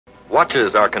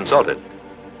Watches are consulted.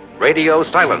 Radio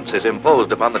silence is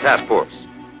imposed upon the task force.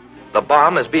 The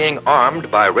bomb is being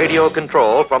armed by radio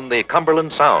control from the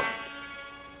Cumberland Sound.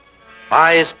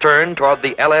 Eyes turn toward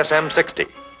the LSM-60.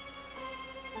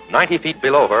 90 feet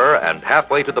below her and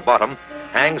halfway to the bottom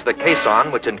hangs the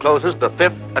caisson which encloses the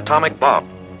 5th atomic bomb.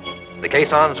 The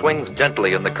caisson swings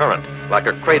gently in the current like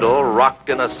a cradle rocked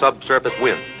in a subsurface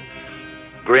wind.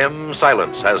 Grim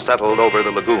silence has settled over the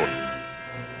lagoon.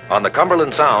 On the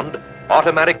Cumberland Sound,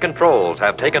 automatic controls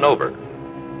have taken over.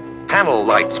 Panel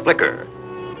lights flicker.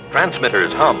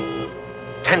 Transmitters hum.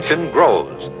 Tension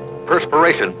grows.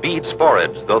 Perspiration beads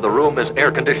foreheads, though the room is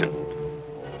air-conditioned.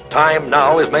 Time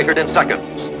now is measured in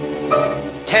seconds.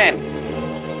 10,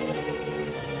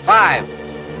 5,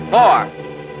 4,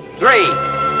 3, 2,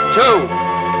 1,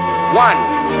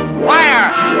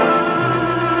 fire!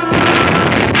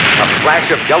 A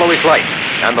flash of yellowish light,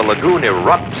 and the lagoon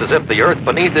erupts as if the earth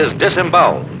beneath is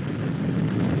disemboweled.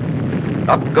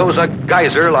 Up goes a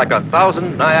geyser like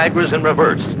 1,000 Niagaras in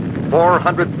reverse.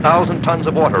 400,000 tons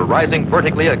of water rising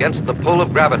vertically against the pull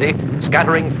of gravity,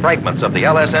 scattering fragments of the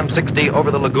LSM-60 over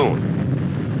the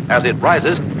lagoon. As it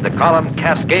rises, the column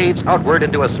cascades outward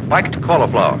into a spiked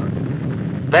cauliflower.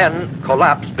 Then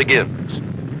collapse begins.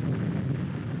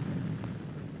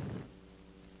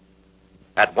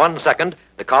 At 1 second,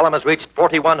 the column has reached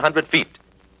 4,100 feet.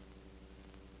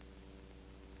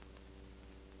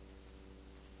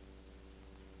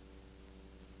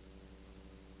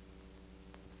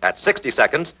 At 60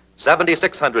 seconds,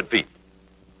 7,600 feet.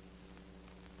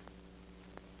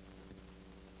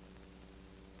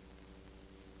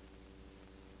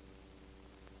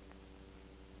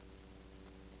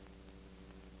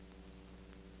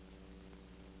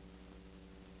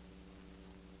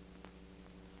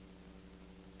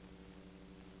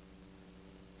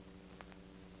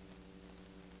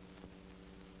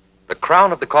 The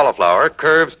crown of the cauliflower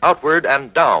curves outward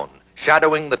and down,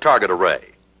 shadowing the target array.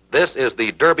 This is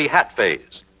the derby hat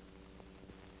phase.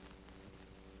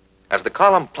 As the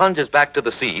column plunges back to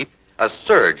the sea, a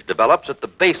surge develops at the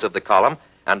base of the column,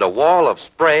 and a wall of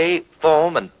spray,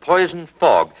 foam, and poison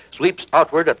fog sweeps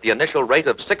outward at the initial rate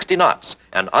of 60 knots,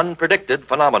 an unpredicted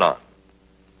phenomenon.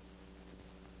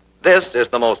 This is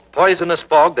the most poisonous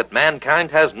fog that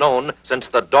mankind has known since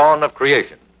the dawn of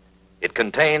creation. It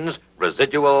contains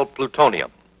residual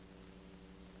plutonium.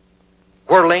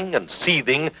 Whirling and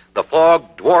seething, the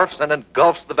fog dwarfs and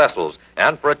engulfs the vessels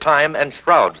and for a time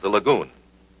enshrouds the lagoon.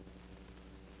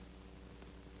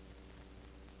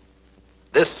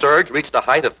 This surge reached a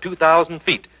height of 2,000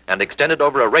 feet and extended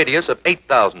over a radius of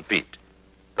 8,000 feet.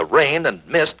 The rain and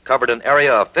mist covered an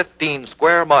area of 15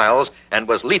 square miles and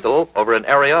was lethal over an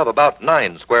area of about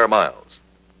 9 square miles.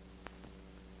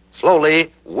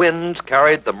 Slowly, winds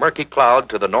carried the murky cloud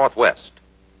to the northwest.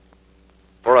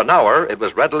 For an hour, it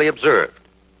was readily observed.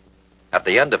 At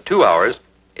the end of 2 hours,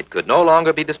 it could no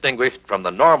longer be distinguished from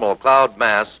the normal cloud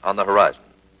mass on the horizon.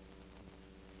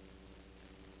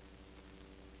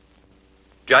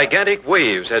 Gigantic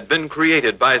waves had been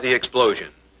created by the explosion.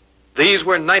 These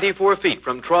were 94 feet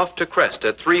from trough to crest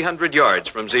at 300 yards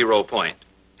from 0 point,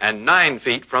 and 9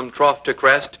 feet from trough to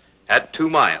crest at 2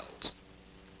 miles.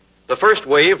 The first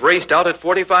wave raced out at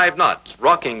 45 knots,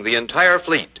 rocking the entire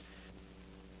fleet.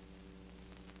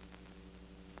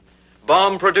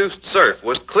 Bomb-produced surf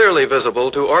was clearly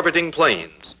visible to orbiting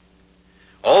planes.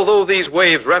 Although these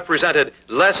waves represented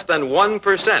less than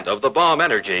 1% of the bomb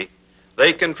energy,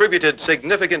 they contributed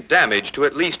significant damage to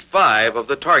at least 5 of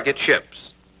the target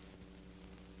ships.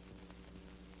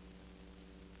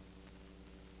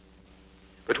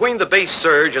 Between the base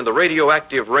surge and the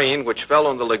radioactive rain which fell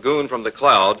on the lagoon from the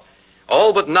cloud,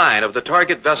 all but 9 of the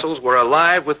target vessels were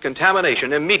alive with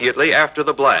contamination immediately after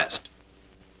the blast.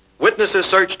 Witnesses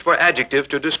searched for adjectives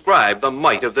to describe the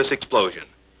might of this explosion.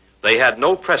 They had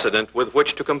no precedent with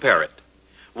which to compare it.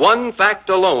 One fact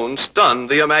alone stunned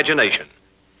the imagination.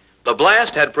 The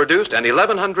blast had produced an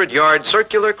 1,100-yard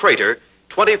circular crater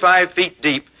 25 feet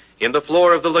deep in the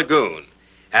floor of the lagoon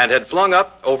and had flung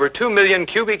up over 2 million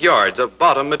cubic yards of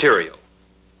bottom material.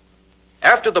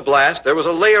 After the blast, there was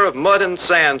a layer of mud and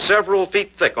sand several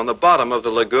feet thick on the bottom of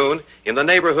the lagoon in the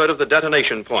neighborhood of the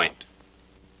detonation point.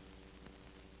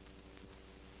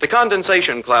 The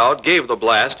condensation cloud gave the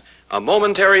blast a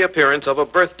momentary appearance of a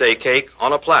birthday cake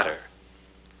on a platter.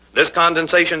 This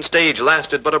condensation stage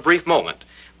lasted but a brief moment.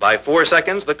 By 4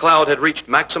 seconds, the cloud had reached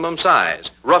maximum size,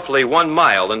 roughly 1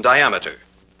 mile in diameter.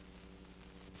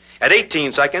 At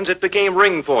 18 seconds, it became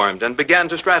ring-formed and began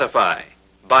to stratify.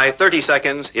 By 30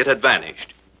 seconds, it had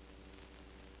vanished.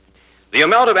 The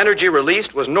amount of energy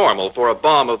released was normal for a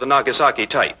bomb of the Nagasaki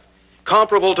type.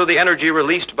 comparable to the energy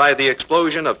released by the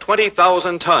explosion of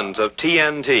 20,000 tons of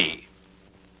TNT.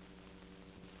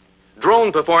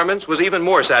 Drone performance was even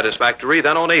more satisfactory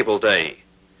than on Able Day.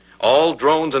 All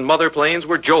drones and mother planes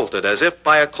were jolted as if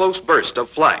by a close burst of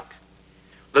flak.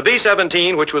 The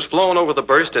B-17, which was flown over the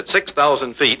burst at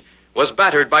 6,000 feet, was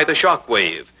battered by the shock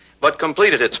wave, but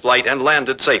completed its flight and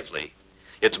landed safely.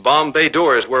 Its bomb bay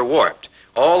doors were warped.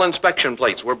 All inspection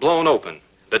plates were blown open.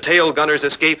 The tail gunner's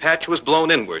escape hatch was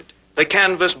blown inward. The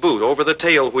canvas boot over the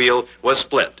tail wheel was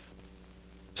split.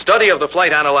 Study of the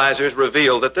flight analyzers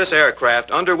revealed that this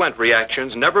aircraft underwent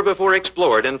reactions never before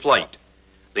explored in flight.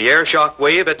 The air shock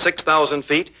wave at 6,000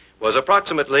 feet was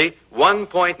approximately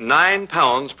 1.9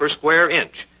 pounds per square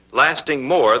inch, lasting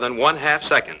more than 1/2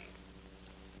 second.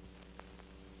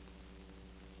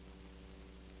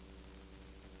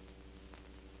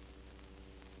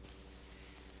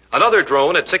 Another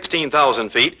drone at 16,000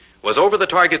 feet was over the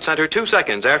target center 2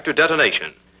 seconds after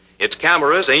detonation. Its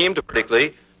cameras, aimed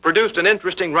vertically, produced an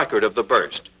interesting record of the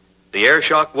burst. The air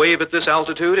shock wave at this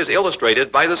altitude is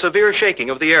illustrated by the severe shaking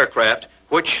of the aircraft,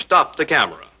 which stopped the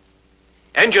camera.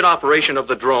 Engine operation of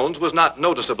the drones was not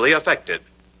noticeably affected.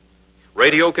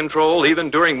 Radio control, even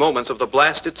during moments of the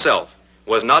blast itself,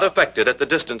 was not affected at the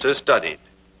distances studied.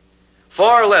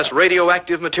 Far less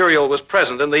radioactive material was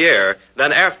present in the air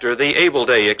than after the Able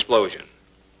Day explosion.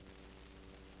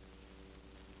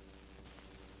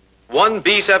 One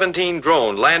B-17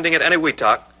 drone landing at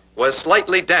Eniwetok was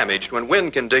slightly damaged when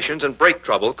wind conditions and brake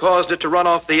trouble caused it to run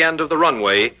off the end of the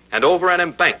runway and over an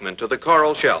embankment to the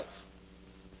coral shelf.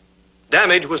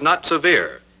 Damage was not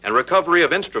severe, and recovery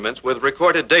of instruments with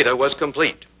recorded data was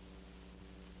complete.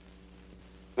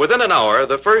 Within an hour,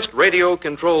 the first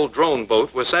radio-controlled drone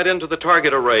boat was sent into the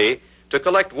target array to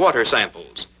collect water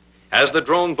samples. As the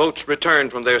drone boats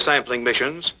returned from their sampling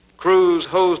missions, crews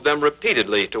hosed them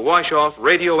repeatedly to wash off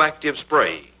radioactive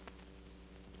spray.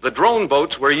 The drone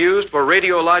boats were used for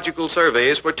radiological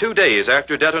surveys for 2 days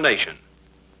after detonation.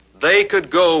 They could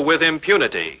go with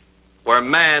impunity where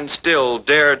man still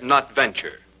dared not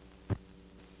venture.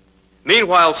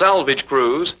 Meanwhile, salvage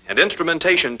crews and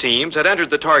instrumentation teams had entered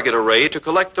the target array to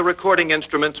collect the recording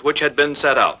instruments which had been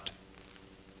set out.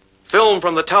 Film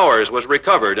from the towers was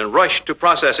recovered and rushed to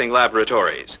processing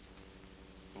laboratories.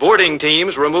 Boarding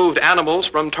teams removed animals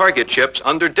from target ships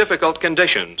under difficult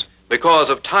conditions because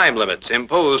of time limits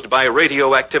imposed by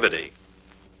radioactivity.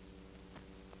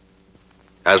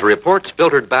 As reports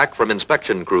filtered back from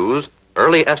inspection crews,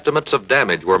 early estimates of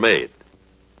damage were made.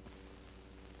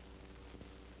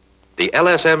 The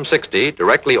LSM-60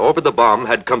 directly over the bomb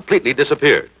had completely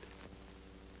disappeared.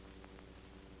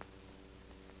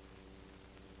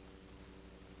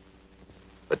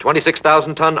 The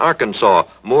 26,000-ton Arkansas,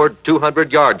 moored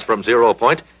 200 yards from 0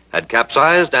 point, had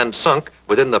capsized and sunk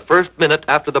within the first minute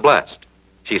after the blast.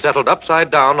 She settled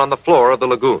upside down on the floor of the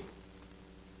lagoon.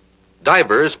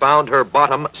 Divers found her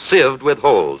bottom sieved with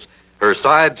holes, her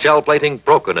side shell plating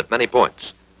broken at many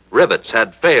points. Rivets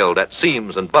had failed at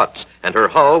seams and butts, and her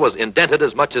hull was indented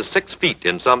as much as 6 feet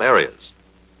in some areas.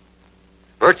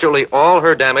 Virtually all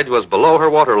her damage was below her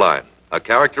waterline, a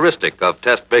characteristic of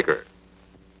Test Baker.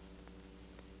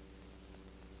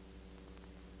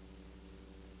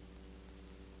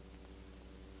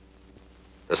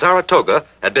 The Saratoga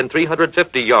had been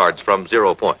 350 yards from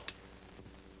 0 point.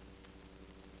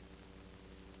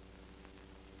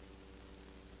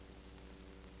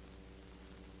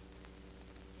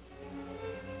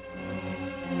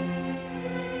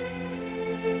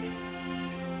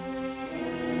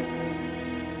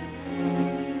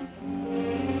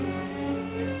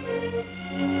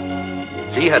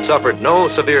 She had suffered no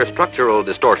severe structural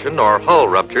distortion or hull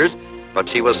ruptures, but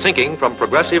she was sinking from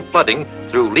progressive flooding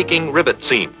through leaking rivet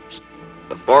seams.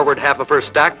 The forward half of her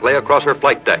stack lay across her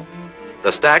flight deck.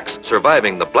 The stacks,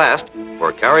 surviving the blast,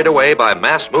 were carried away by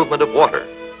mass movement of water.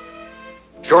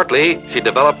 Shortly, she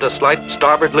developed a slight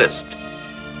starboard list.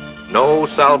 No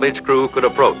salvage crew could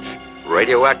approach.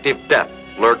 Radioactive death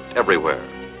lurked everywhere.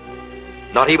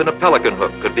 Not even a pelican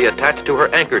hook could be attached to her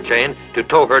anchor chain to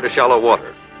tow her to shallow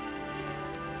water.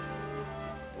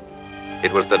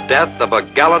 It was the death of a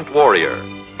gallant warrior,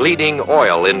 bleeding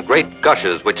oil in great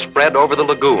gushes which spread over the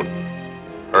lagoon.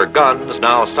 Her guns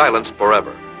now silenced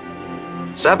forever.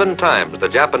 7 times the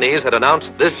Japanese had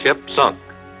announced this ship sunk.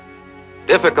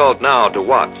 Difficult now to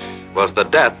watch was the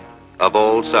death of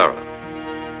old Sarah.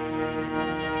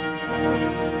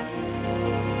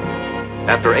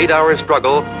 After 8 hours'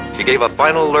 struggle, she gave a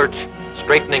final lurch,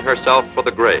 straightening herself for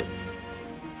the grave.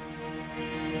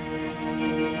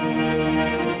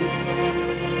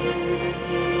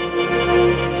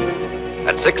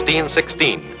 At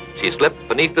 16:16, she slipped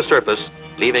beneath the surface,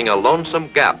 leaving a lonesome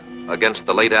gap against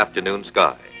the late afternoon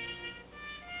sky.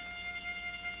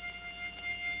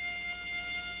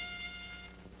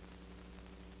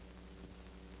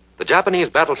 The Japanese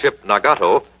battleship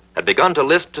Nagato had begun to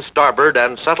list to starboard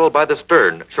and settle by the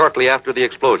stern shortly after the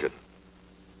explosion.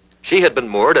 She had been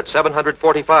moored at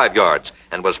 745 yards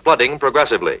and was flooding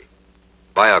progressively.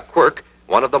 By a quirk,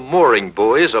 one of the mooring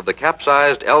buoys of the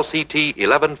capsized LCT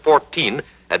 1114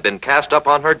 had been cast up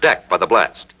on her deck by the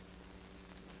blast.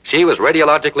 She was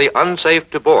radiologically unsafe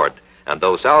to board, and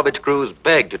though salvage crews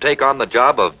begged to take on the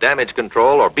job of damage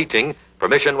control or beaching,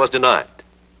 permission was denied.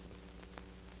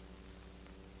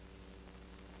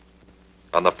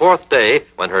 On the fourth day,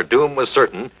 when her doom was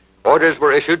certain, orders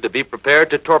were issued to be prepared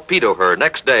to torpedo her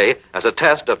next day as a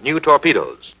test of new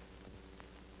torpedoes.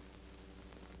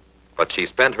 But she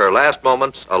spent her last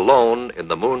moments alone in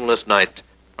the moonless night,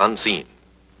 unseen.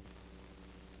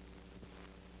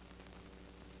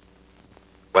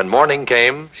 When morning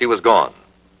came, she was gone.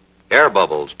 Air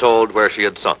bubbles told where she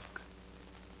had sunk.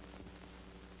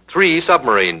 3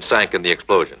 submarines sank in the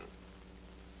explosion.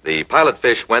 The pilot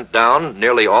fish went down,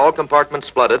 nearly all compartments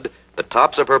flooded, the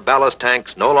tops of her ballast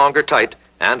tanks no longer tight,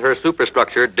 and her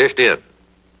superstructure dished in.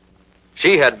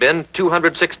 She had been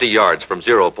 260 yards from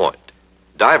 0 point.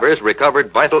 Divers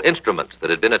recovered vital instruments that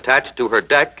had been attached to her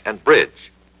deck and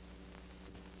bridge.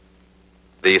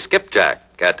 The skipjack,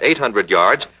 at 800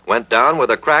 yards, went down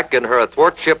with a crack in her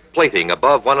athwartship plating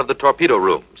above one of the torpedo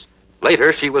rooms.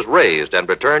 Later, she was raised and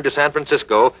returned to San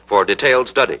Francisco for detailed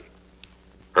study.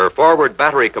 Her forward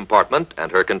battery compartment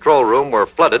and her control room were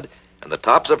flooded, and the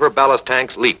tops of her ballast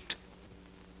tanks leaked.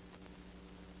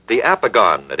 The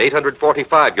Apagon, at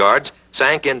 845 yards,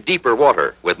 sank in deeper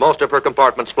water, with most of her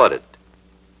compartments flooded.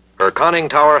 Her conning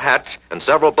tower hatch and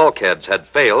several bulkheads had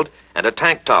failed, and a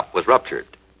tank top was ruptured.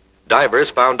 Divers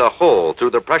found a hole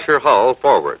through the pressure hull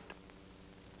forward.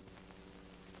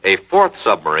 A 4th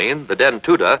submarine, the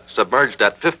Dentuta, submerged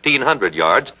at 1,500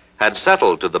 yards, had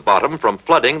settled to the bottom from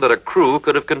flooding that a crew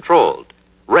could have controlled.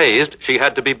 Raised, she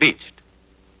had to be beached.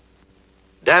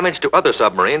 Damage to other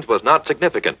submarines was not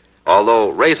significant, although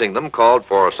raising them called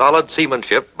for solid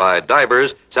seamanship by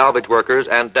divers, salvage workers,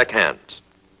 and deckhands.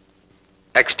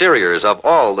 Exteriors of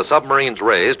all the submarines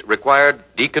raised required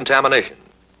decontamination.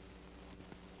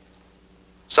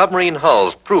 Submarine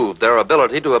hulls proved their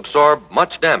ability to absorb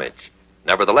much damage.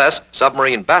 Nevertheless,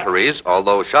 submarine batteries,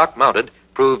 although shock-mounted,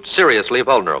 proved seriously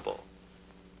vulnerable.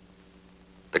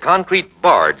 The concrete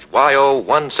barge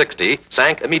YO-160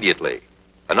 sank immediately.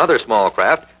 Another small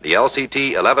craft, the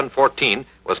LCT 1114,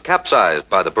 was capsized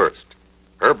by the burst.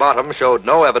 Her bottom showed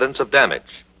no evidence of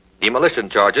damage. Demolition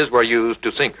charges were used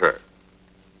to sink her.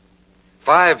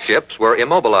 5 ships were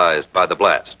immobilized by the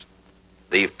blast.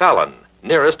 The Fallon,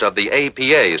 nearest of the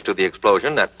APAs to the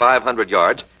explosion at 500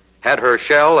 yards, had her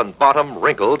shell and bottom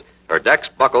wrinkled, her decks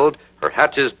buckled, her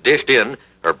hatches dished in,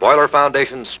 her boiler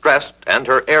foundations stressed, and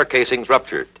her air casings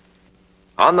ruptured.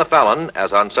 On the Fallon,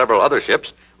 as on several other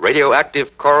ships,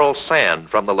 radioactive coral sand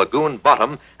from the lagoon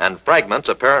bottom and fragments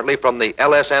apparently from the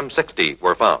LSM-60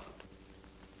 were found.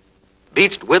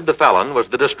 Beached with the Fallon was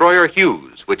the destroyer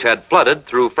Hughes, which had flooded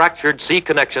through fractured sea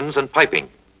connections and piping.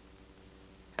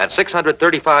 At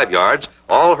 635 yards,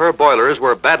 all her boilers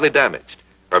were badly damaged.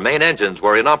 Her main engines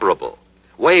were inoperable.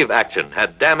 Wave action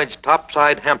had damaged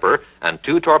topside hamper, and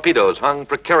 2 torpedoes hung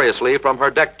precariously from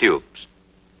her deck tubes.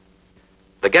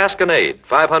 The Gasconade,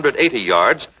 580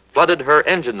 yards, flooded her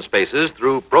engine spaces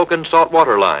through broken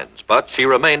saltwater lines, but she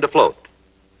remained afloat.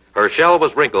 Her shell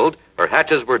was wrinkled, her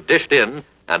hatches were dished in,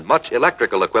 and much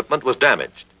electrical equipment was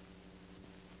damaged.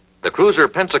 The cruiser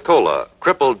Pensacola,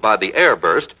 crippled by the air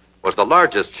burst, was the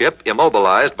largest ship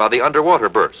immobilized by the underwater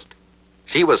burst.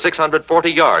 She was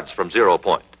 640 yards from 0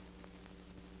 point.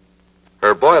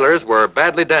 Her boilers were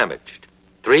badly damaged.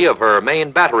 3 of her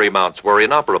main battery mounts were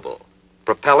inoperable.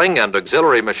 Propelling and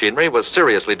auxiliary machinery was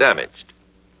seriously damaged.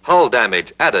 Hull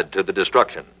damage added to the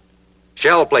destruction.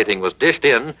 Shell plating was dished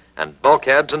in, and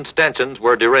bulkheads and stanchions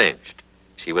were deranged.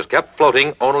 She was kept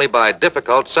floating only by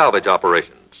difficult salvage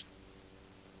operations.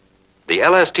 The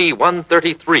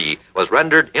LST-133 was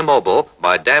rendered immobile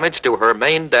by damage to her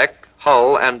main deck,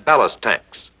 hull, and ballast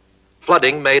tanks.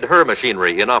 Flooding made her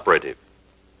machinery inoperative.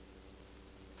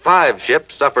 5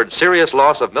 ships suffered serious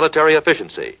loss of military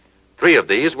efficiency. 3 of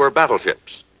these were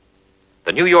battleships.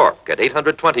 The New York, at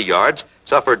 820 yards,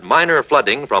 suffered minor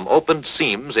flooding from opened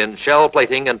seams in shell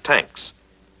plating and tanks.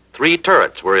 3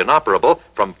 turrets were inoperable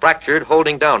from fractured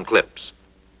holding down clips.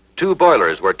 2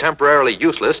 boilers were temporarily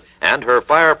useless, and her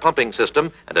fire pumping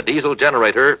system and a diesel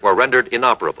generator were rendered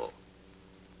inoperable.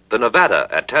 The Nevada,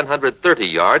 at 1,030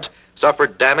 yards,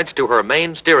 suffered damage to her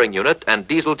main steering unit and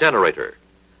diesel generator.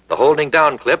 The holding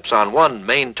down clips on one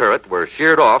main turret were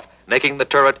sheared off, making the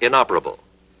turret inoperable.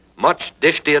 Much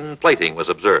dished-in plating was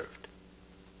observed.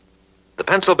 The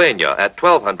Pennsylvania at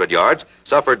 1,200 yards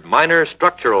suffered minor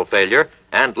structural failure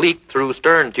and leaked through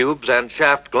stern tubes and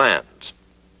shaft glands.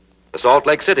 The Salt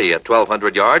Lake City at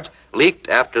 1,200 yards leaked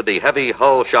after the heavy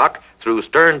hull shock through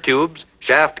stern tubes,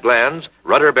 shaft glands,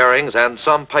 rudder bearings, and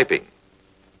some piping.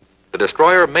 The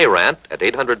destroyer Mayrant at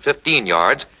 815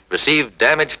 yards received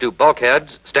damage to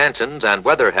bulkheads, stanchions, and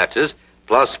weather hatches,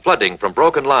 plus flooding from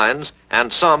broken lines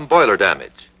and some boiler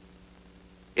damage.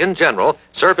 In general,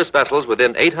 surface vessels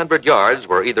within 800 yards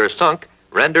were either sunk,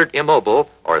 rendered immobile,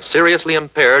 or seriously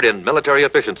impaired in military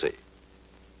efficiency.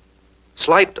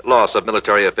 Slight loss of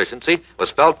military efficiency was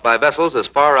felt by vessels as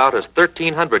far out as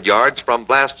 1,300 yards from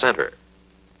blast center.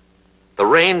 The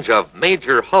range of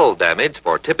major hull damage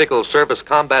for typical service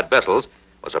combat vessels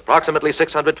was approximately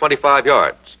 625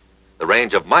 yards. The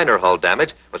range of minor hull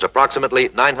damage was approximately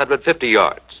 950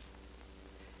 yards.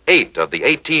 8 of the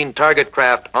 18 target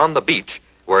craft on the beach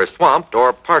were swamped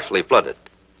or partially flooded.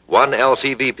 One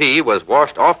LCVP was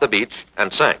washed off the beach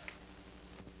and sank.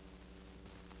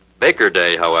 Baker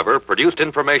Day, however, produced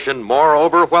information more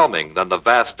overwhelming than the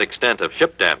vast extent of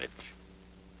ship damage.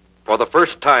 For the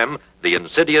first time, the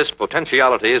insidious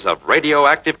potentialities of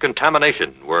radioactive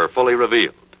contamination were fully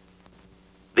revealed.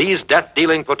 These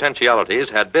death-dealing potentialities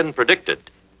had been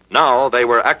predicted. Now they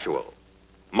were actual.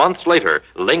 Months later,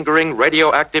 lingering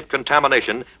radioactive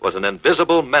contamination was an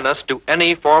invisible menace to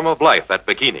any form of life at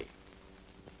Bikini.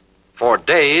 For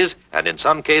days, and in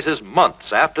some cases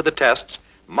months after the tests,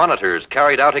 monitors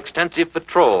carried out extensive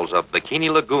patrols of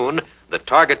Bikini Lagoon, the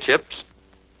target ships,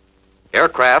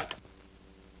 aircraft,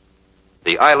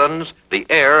 the islands, the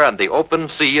air, and the open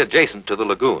sea adjacent to the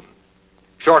lagoon.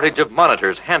 Shortage of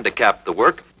monitors handicapped the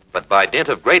work, but by dint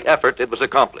of great effort it was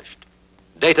accomplished.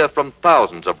 Data from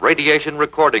thousands of radiation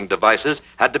recording devices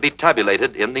had to be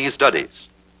tabulated in these studies.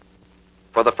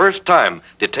 For the first time,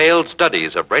 detailed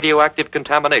studies of radioactive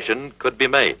contamination could be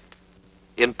made.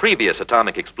 In previous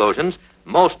atomic explosions,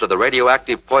 most of the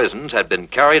radioactive poisons had been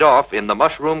carried off in the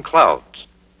mushroom clouds.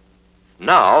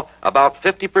 Now, about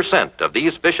 50% of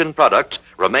these fission products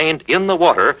remained in the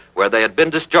water where they had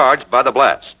been discharged by the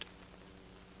blast.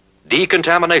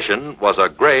 Decontamination was a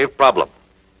grave problem.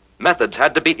 Methods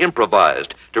had to be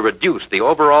improvised to reduce the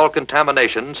overall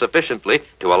contamination sufficiently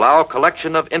to allow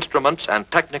collection of instruments and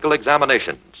technical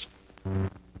examinations.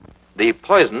 The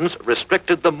poisons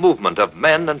restricted the movement of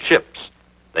men and ships.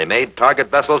 They made target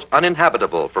vessels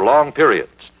uninhabitable for long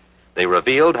periods. They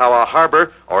revealed how a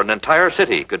harbor or an entire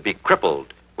city could be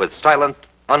crippled with silent,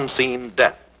 unseen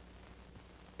death.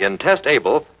 In Test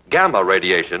Able, gamma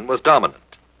radiation was dominant.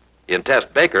 In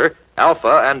Test Baker,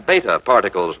 alpha and beta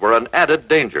particles were an added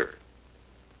danger.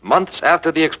 Months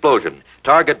after the explosion,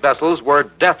 target vessels were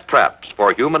death traps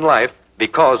for human life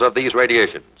because of these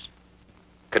radiations.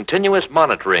 Continuous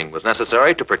monitoring was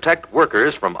necessary to protect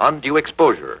workers from undue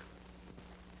exposure.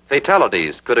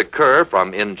 Fatalities could occur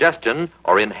from ingestion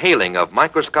or inhaling of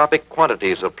microscopic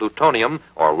quantities of plutonium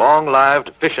or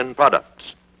long-lived fission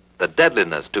products. The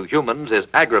deadliness to humans is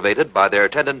aggravated by their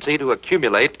tendency to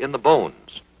accumulate in the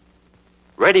bones.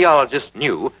 Radiologists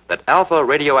knew that alpha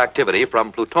radioactivity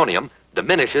from plutonium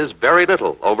diminishes very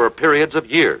little over periods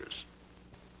of years.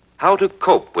 How to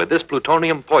cope with this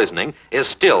plutonium poisoning is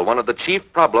still one of the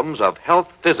chief problems of health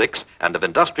physics and of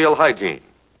industrial hygiene.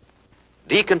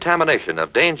 Decontamination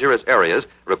of dangerous areas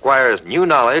requires new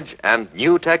knowledge and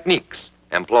new techniques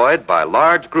employed by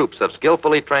large groups of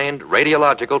skillfully trained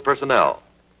radiological personnel.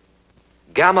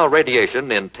 Gamma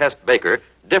radiation in Test Baker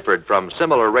differed from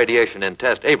similar radiation in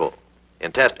Test Able.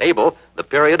 In Test Able, the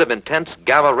period of intense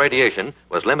gamma radiation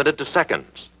was limited to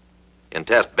seconds. In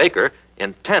Test Baker,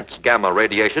 intense gamma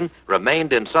radiation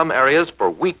remained in some areas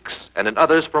for weeks and in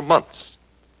others for months.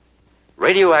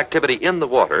 Radioactivity in the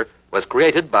water was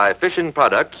created by fission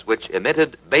products which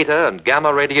emitted beta and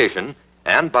gamma radiation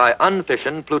and by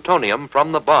unfissioned plutonium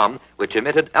from the bomb which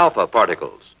emitted alpha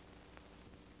particles.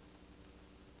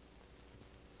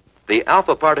 The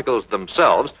alpha particles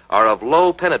themselves are of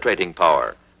low penetrating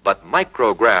power, but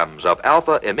micrograms of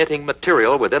alpha-emitting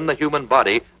material within the human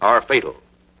body are fatal.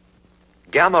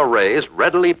 Gamma rays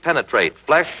readily penetrate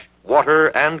flesh, water,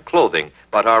 and clothing,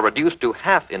 but are reduced to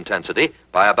half intensity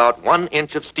by about 1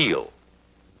 inch of steel.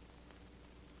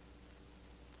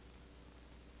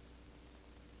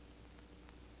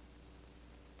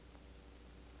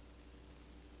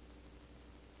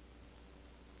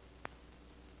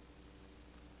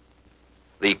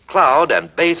 The cloud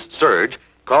and base surge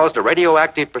caused a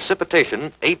radioactive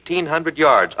precipitation 1,800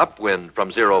 yards upwind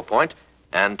from 0 point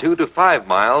and 2 to 5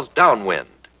 miles downwind.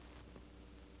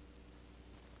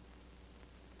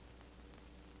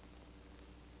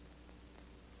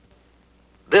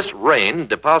 This rain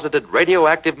deposited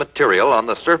radioactive material on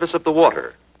the surface of the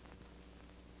water.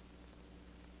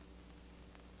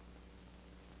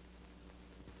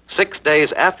 Six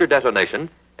days after detonation,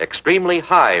 extremely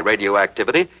high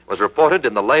radioactivity was reported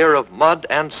in the layer of mud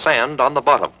and sand on the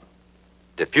bottom.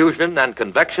 Diffusion and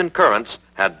convection currents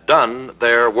had done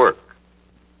their work.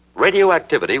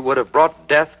 Radioactivity would have brought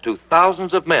death to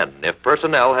thousands of men if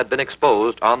personnel had been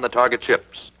exposed on the target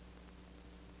ships.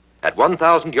 At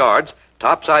 1,000 yards,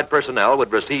 topside personnel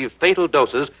would receive fatal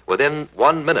doses within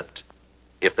 1 minute.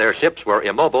 If their ships were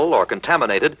immobile or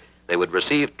contaminated, they would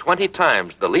receive 20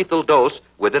 times the lethal dose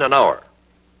within an hour.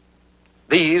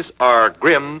 These are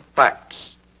grim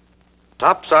facts.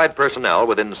 Topside personnel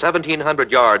within 1,700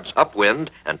 yards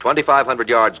upwind and 2,500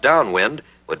 yards downwind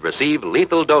would receive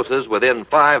lethal doses within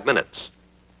 5 minutes.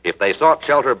 If they sought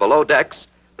shelter below decks,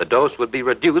 the dose would be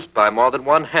reduced by more than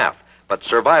 1/2, but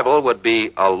survival would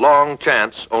be a long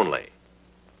chance only.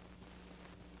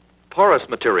 Porous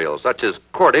materials such as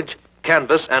cordage,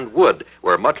 canvas, and wood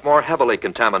were much more heavily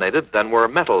contaminated than were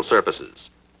metal surfaces.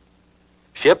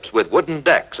 Ships with wooden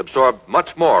decks absorbed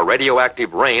much more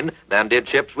radioactive rain than did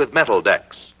ships with metal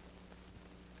decks.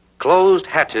 Closed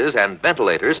hatches and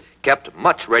ventilators kept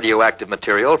much radioactive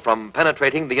material from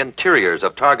penetrating the interiors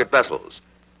of target vessels.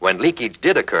 When leakage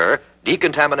did occur,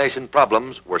 decontamination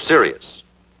problems were serious.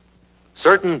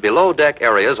 Certain below-deck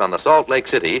areas on the Salt Lake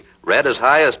City read as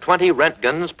high as 20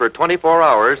 Roentgens per 24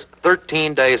 hours,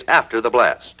 13 days after the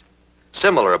blast.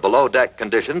 Similar below-deck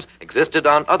conditions existed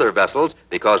on other vessels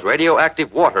because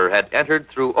radioactive water had entered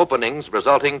through openings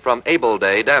resulting from Able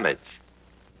Day damage.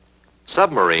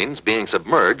 Submarines being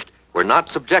submerged were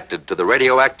not subjected to the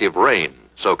radioactive rain,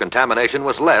 so contamination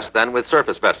was less than with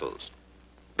surface vessels.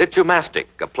 Bitumastic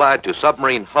applied to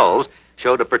submarine hulls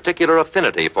showed a particular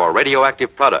affinity for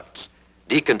radioactive products.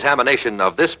 Decontamination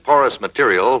of this porous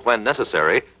material, when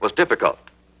necessary, was difficult.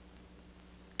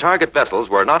 Target vessels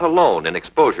were not alone in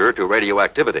exposure to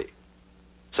radioactivity.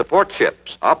 Support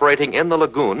ships operating in the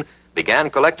lagoon began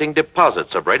collecting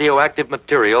deposits of radioactive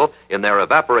material in their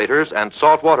evaporators and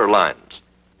saltwater lines.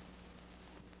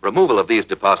 Removal of these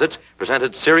deposits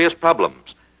presented serious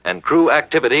problems, and crew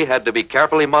activity had to be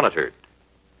carefully monitored.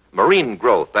 Marine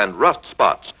growth and rust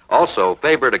spots also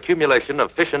favored accumulation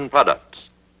of fission products.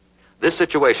 This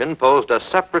situation posed a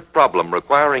separate problem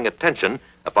requiring attention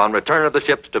upon return of the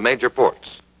ships to major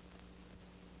ports.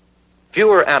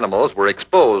 Fewer animals were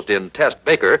exposed in Test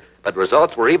Baker, but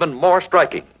results were even more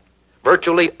striking.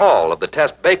 Virtually all of the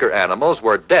Test Baker animals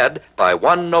were dead by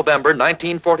 1 November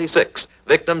 1946,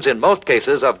 victims in most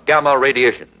cases of gamma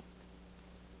radiation.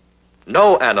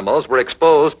 No animals were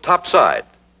exposed topside.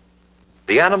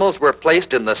 The animals were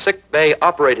placed in the sick bay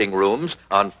operating rooms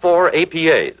on 4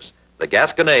 APAs, the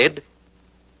Gasconade,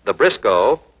 the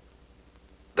Briscoe,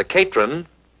 the Catron,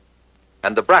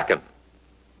 and the Bracken.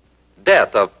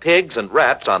 Death of pigs and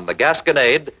rats on the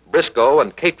Gasconade, Briscoe,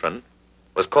 and Catron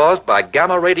was caused by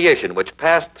gamma radiation which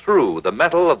passed through the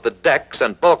metal of the decks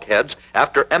and bulkheads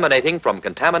after emanating from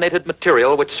contaminated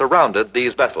material which surrounded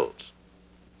these vessels.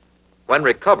 When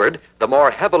recovered, the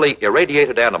more heavily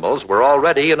irradiated animals were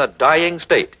already in a dying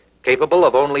state, capable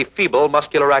of only feeble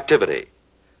muscular activity.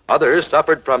 Others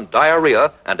suffered from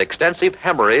diarrhea and extensive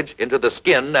hemorrhage into the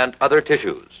skin and other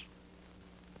tissues.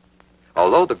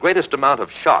 Although the greatest amount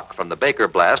of shock from the Baker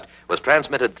blast was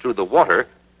transmitted through the water,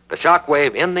 the shock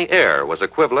wave in the air was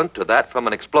equivalent to that from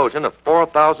an explosion of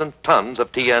 4,000 tons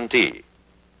of TNT.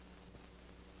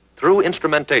 Through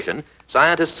instrumentation,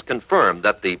 scientists confirmed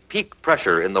that the peak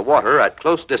pressure in the water at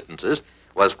close distances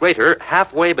was greater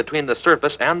halfway between the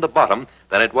surface and the bottom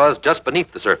than it was just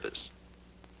beneath the surface.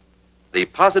 The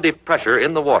positive pressure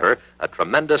in the water, a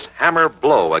tremendous hammer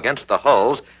blow against the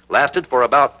hulls, lasted for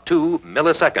about 2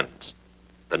 milliseconds.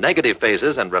 The negative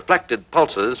phases and reflected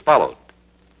pulses followed.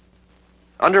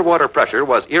 Underwater pressure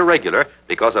was irregular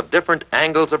because of different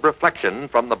angles of reflection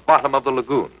from the bottom of the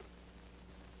lagoon.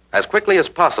 As quickly as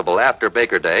possible after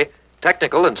Baker Day,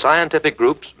 technical and scientific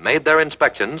groups made their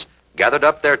inspections, gathered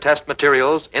up their test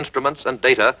materials, instruments, and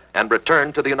data, and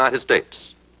returned to the United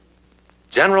States.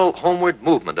 General homeward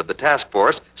movement of the task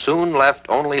force soon left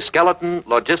only skeleton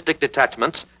logistic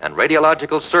detachments and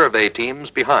radiological survey teams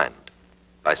behind.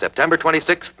 By September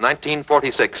 26,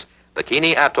 1946,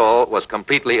 Bikini Atoll was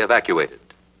completely evacuated.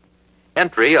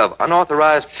 Entry of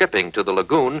unauthorized shipping to the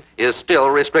lagoon is still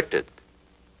restricted.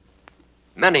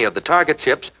 Many of the target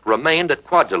ships remained at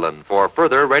Kwajalein for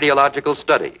further radiological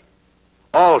study.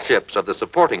 All ships of the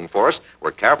supporting force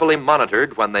were carefully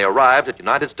monitored when they arrived at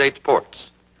United States ports.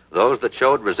 Those that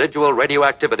showed residual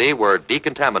radioactivity were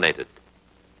decontaminated.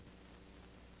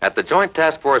 At the Joint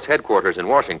Task Force headquarters in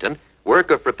Washington,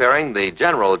 work of preparing the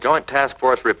general Joint Task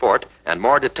Force report and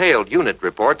more detailed unit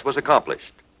reports was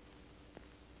accomplished.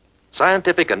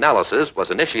 Scientific analysis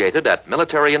was initiated at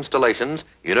military installations,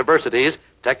 universities,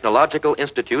 technological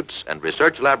institutes, and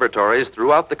research laboratories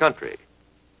throughout the country.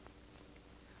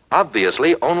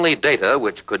 Obviously, only data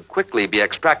which could quickly be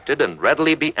extracted and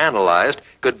readily be analyzed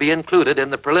could be included in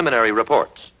the preliminary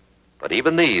reports. But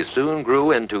even these soon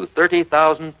grew into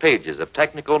 30,000 pages of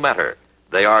technical matter.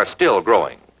 They are still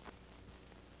growing.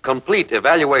 Complete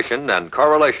evaluation and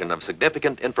correlation of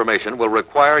significant information will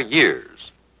require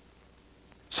years.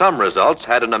 Some results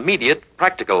had an immediate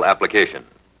practical application.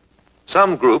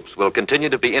 Some groups will continue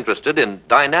to be interested in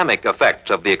dynamic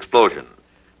effects of the explosion,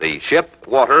 the ship,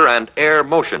 water, and air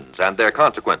motions and their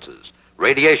consequences,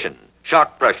 radiation,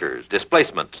 shock pressures,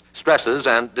 displacements, stresses,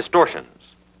 and distortions.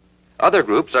 Other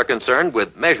groups are concerned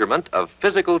with measurement of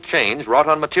physical change wrought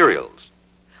on materials.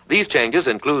 These changes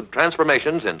include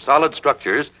transformations in solid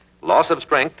structures, loss of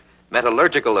strength,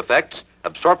 metallurgical effects,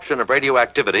 absorption of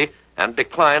radioactivity, and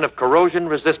decline of corrosion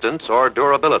resistance or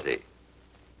durability.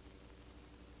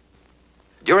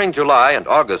 During July and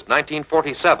August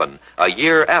 1947, a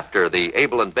year after the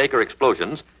Able and Baker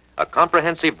explosions, a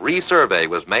comprehensive resurvey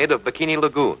was made of Bikini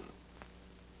Lagoon.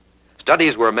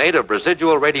 Studies were made of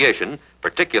residual radiation,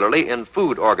 particularly in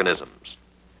food organisms.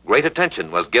 Great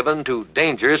attention was given to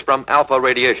dangers from alpha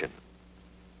radiation.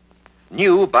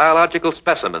 New biological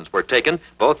specimens were taken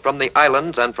both from the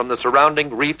islands and from the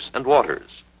surrounding reefs and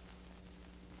waters.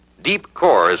 Deep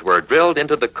cores were drilled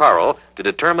into the coral to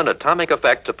determine atomic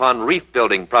effects upon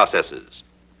reef-building processes.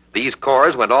 These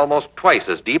cores went almost twice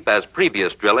as deep as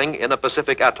previous drilling in a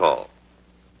Pacific atoll.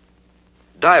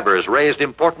 Divers raised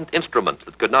important instruments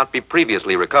that could not be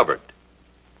previously recovered.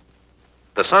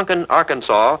 The sunken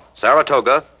Arkansas,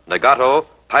 Saratoga, Nagato,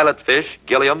 Pilotfish,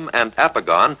 Gilliam, and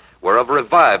Apagon were of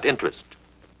revived interest.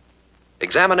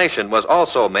 Examination was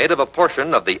also made of a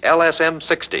portion of the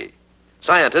LSM-60.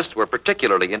 Scientists were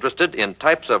particularly interested in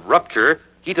types of rupture,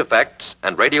 heat effects,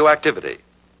 and radioactivity.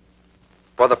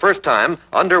 For the first time,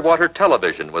 underwater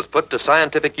television was put to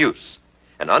scientific use.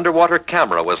 An underwater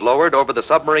camera was lowered over the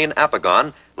submarine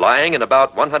Apagon, lying in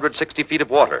about 160 feet of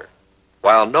water.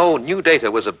 While no new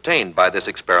data was obtained by this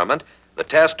experiment, the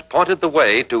test pointed the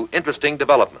way to interesting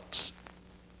developments.